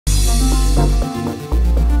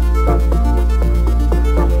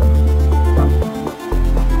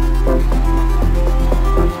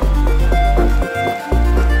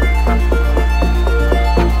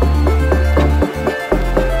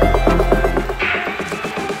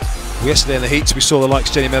Yesterday in the heats we saw the likes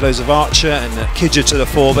Jenny Meadows of Archer and Kidger to the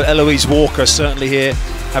fore, but Eloise Walker certainly here,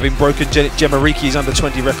 having broken Gemma Reeki's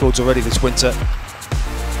under-20 records already this winter.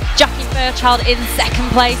 Jackie Fairchild in second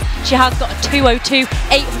place. She has got a 2:02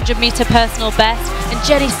 800-metre personal best, and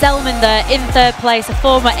Jenny Selman there in third place, a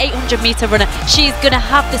former 800-metre runner. She's going to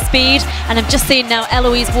have the speed, and I'm just seeing now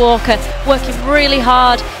Eloise Walker working really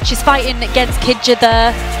hard. She's fighting against Kidger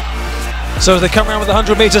there. So as they come around with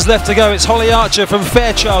 100 metres left to go, it's Holly Archer from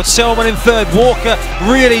Fairchild, Selman in third, Walker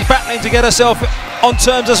really battling to get herself on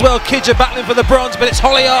terms as well. Kidger battling for the bronze, but it's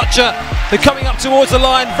Holly Archer. They're coming up towards the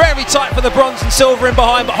line, very tight for the bronze and silver in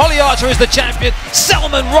behind, but Holly Archer is the champion.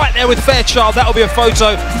 Selman right there with Fairchild. That'll be a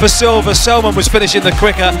photo for silver. Selman was finishing the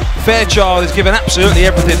quicker. Fairchild has given absolutely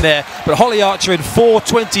everything there, but Holly Archer in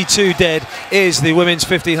 4:22 dead is the women's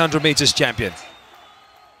 1500 metres champion.